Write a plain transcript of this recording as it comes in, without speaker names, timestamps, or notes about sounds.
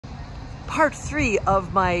part 3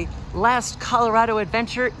 of my last Colorado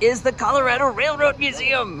adventure is the Colorado Railroad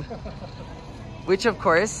Museum, which of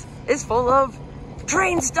course is full of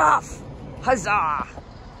train stuff. Huzzah!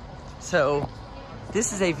 So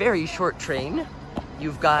this is a very short train.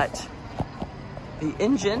 You've got the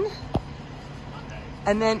engine,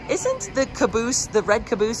 and then isn't the caboose, the red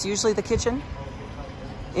caboose, usually the kitchen?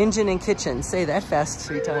 Engine and kitchen. Say that fast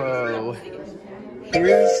 3 times. Whoa.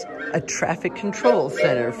 Here's a traffic control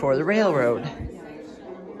center for the railroad.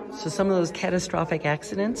 So some of those catastrophic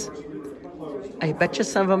accidents, I bet you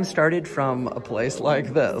some of them started from a place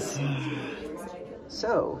like this.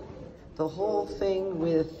 So the whole thing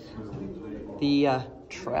with the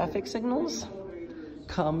traffic signals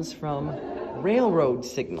comes from railroad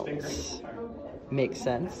signals. Makes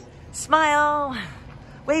sense. Smile,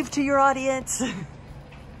 wave to your audience.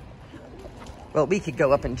 Well, we could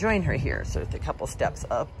go up and join her here. So it's a couple steps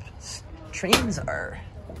up. Trains are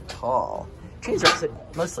tall. Trains are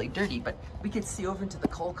mostly dirty, but we could see over into the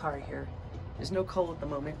coal car here. There's no coal at the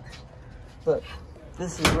moment, but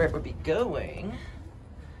this is where it would be going.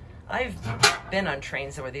 I've been on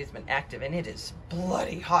trains where these have been active, and it is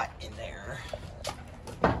bloody hot in there.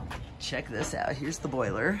 Check this out. Here's the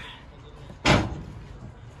boiler.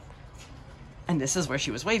 And this is where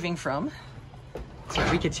she was waving from. So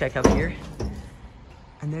we could check up here.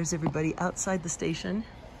 And there's everybody outside the station.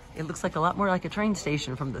 It looks like a lot more like a train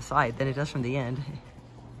station from the side than it does from the end.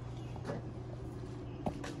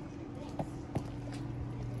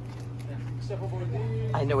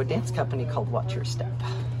 I know a dance company called Watch Your Step.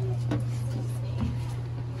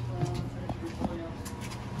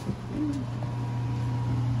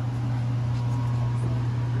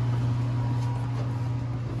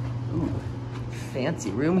 Ooh,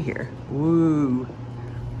 fancy room here. Woo.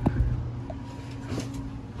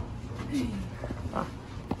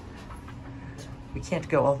 We can't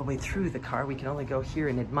go all the way through the car. We can only go here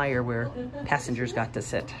and admire where passengers got to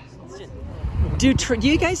sit. Do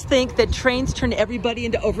you guys think that trains turn everybody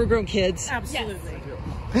into overgrown kids? Absolutely.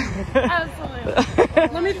 Yes.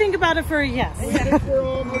 Absolutely. Let me think about it for a yes.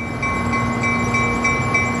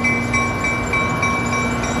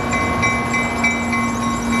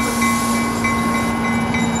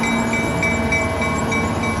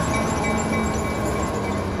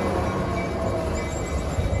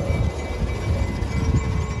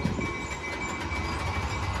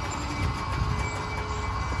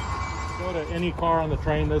 Any car on the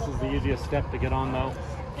train, this is the easiest step to get on, though.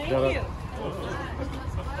 Thank you. Go ahead.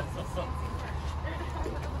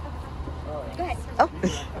 Oh.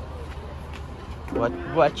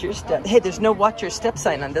 Watch your step. Hey, there's no watch your step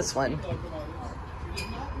sign on this one.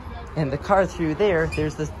 And the car through there,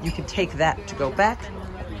 there's this, you can take that to go back,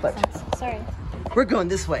 but Sorry. we're going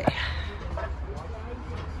this way.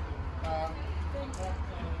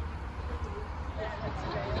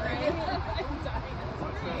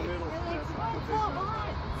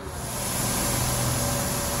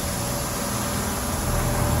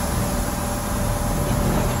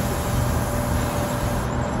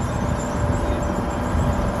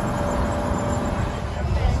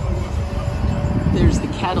 There's the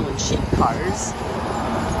cattle and sheep cars.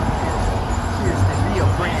 Here's the Rio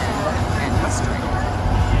Grande and Mustang.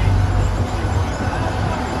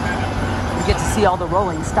 We get to see all the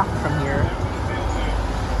rolling stock from here.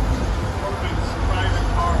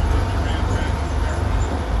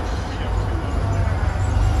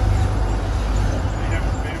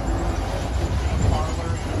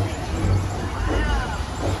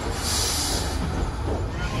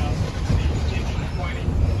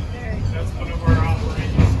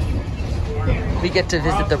 We get to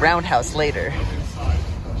visit the roundhouse later.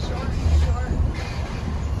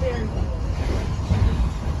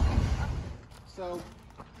 So,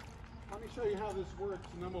 let me show you how this works,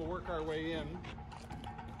 and then we'll work our way in.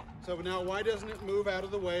 So now, why doesn't it move out of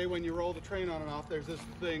the way when you roll the train on and off? There's this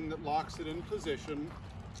thing that locks it in position.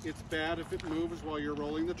 It's bad if it moves while you're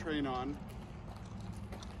rolling the train on.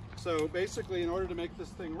 So basically, in order to make this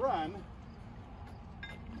thing run,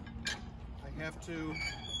 I have to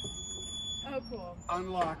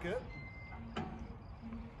unlock it.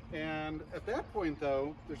 And at that point,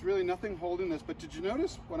 though, there's really nothing holding this. But did you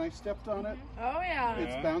notice when I stepped on it? Oh yeah.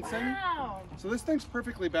 It's bouncing. Wow. So this thing's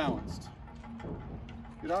perfectly balanced.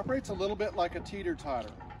 It operates a little bit like a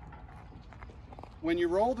teeter-totter. When you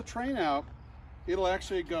roll the train out, it'll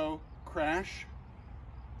actually go crash,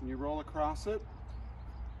 and you roll across it,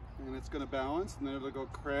 and it's going to balance, and then it'll go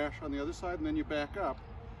crash on the other side, and then you back up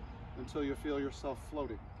until you feel yourself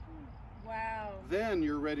floating. Wow. Then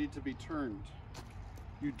you're ready to be turned.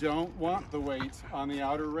 You don't want the weight on the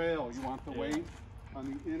outer rail. You want the weight on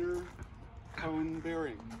the inner cone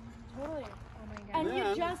bearing. Totally. And then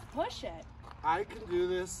you just push it I can do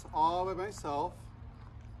this all by myself.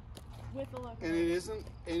 with the locomotive. And it isn't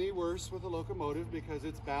any worse with a locomotive because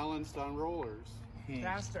it's balanced on rollers.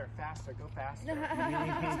 Faster, faster, go faster.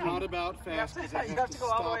 It's not about fast because I You have to go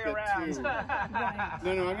all the way stop around. it too.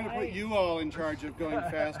 No, I'm going to put you all in charge of going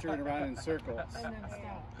faster and around in circles. And then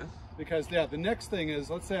stop. Because yeah, the next thing is,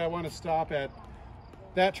 let's say I want to stop at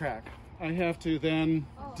that track. I have to then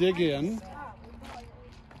dig in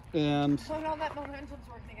and So all that momentum's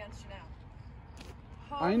working against you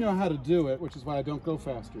now. I know how to do it, which is why I don't go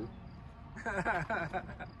faster.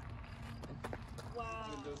 Wow.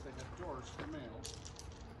 Windows, they have doors for mail.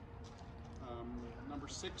 Number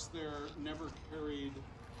 6 there never carried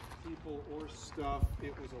people or stuff.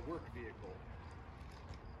 It was a work vehicle.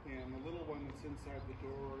 And the little one that's inside the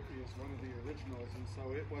door is one of the originals, and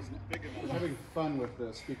so it wasn't big enough. I'm having fun with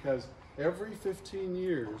this because every 15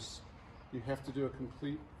 years you have to do a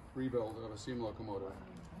complete rebuild of a steam locomotive.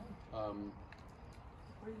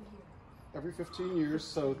 Every 15 years,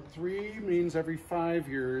 so 3 means every 5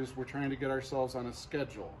 years we're trying to get ourselves on a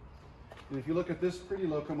schedule. And if you look at this pretty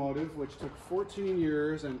locomotive, which took 14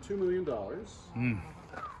 years and $2 million,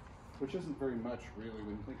 which isn't very much really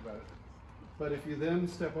when you think about it. But if you then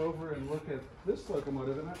step over and look at this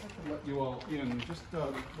locomotive, and I have to let you all in, just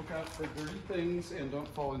look out for dirty things and don't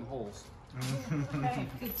fall in holes. Okay,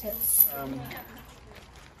 good tips.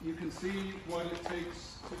 You can see what it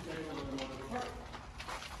takes to take a locomotive apart.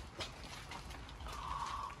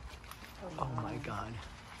 Oh my God.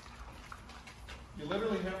 You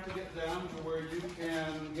literally have to get down to where you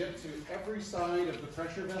can get to every side of the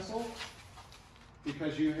pressure vessel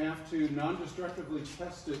because you have to non-destructively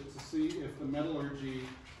test it to see if the metallurgy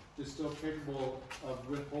is still capable of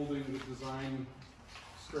withholding the design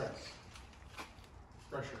stress.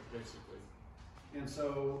 Pressure, basically. And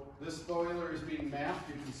so this boiler is being mapped.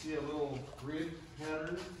 You can see a little grid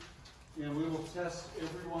pattern. And we will test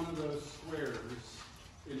every one of those squares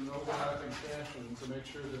in an overlapping fashion to make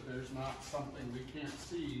sure that there's not something we can't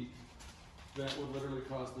see that would literally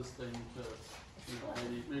cause this thing to,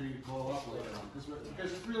 maybe blow up later on.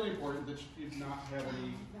 Because it's really important that you not have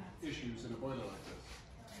any issues in a boiler like this.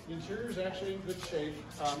 The interior is actually in good shape.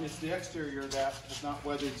 It's the exterior that has not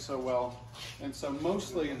weathered so well. And so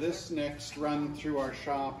mostly this next run through our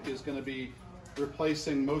shop is going to be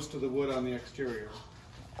replacing most of the wood on the exterior.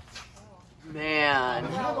 Man.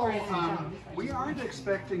 We aren't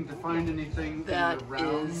expecting to find anything That in the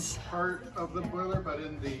round is- part of the boiler, but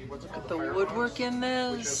in the what's it called, The firebox, woodwork in which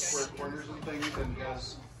has this. square corners and things and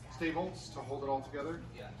has staples to hold it all together.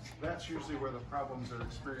 That's usually where the problems are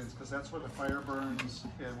experienced because that's where the fire burns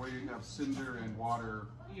and where you have cinder and water.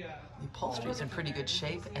 The upholstery's in pretty good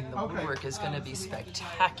shape, and the Okay. woodwork is going to be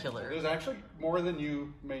spectacular. There's actually more than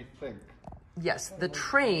you may think. Yes, the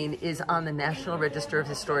train is on the National Register of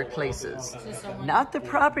Historic Places. Not the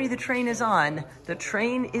property the train is on, the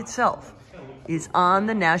train itself is on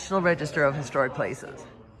the National Register of Historic Places.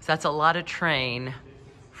 So that's a lot of train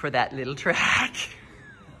for that little track.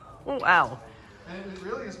 Oh, wow. And it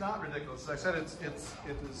really is not ridiculous. As I said, it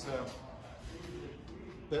is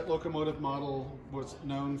that locomotive model was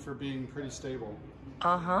known for being pretty stable.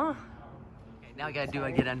 Uh-huh. Now I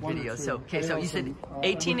gotta get on video. So, okay, so you said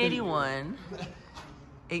 1881,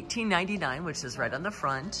 1899, which is right on the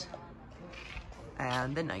front,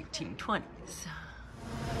 and the 1920s.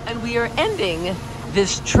 And we are ending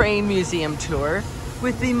this train museum tour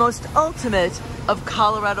with the most ultimate of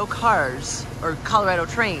Colorado cars, or Colorado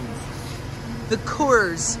trains, the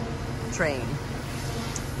Coors train.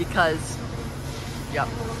 Because, yep,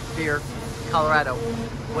 beer, Colorado.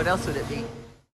 What else would it be?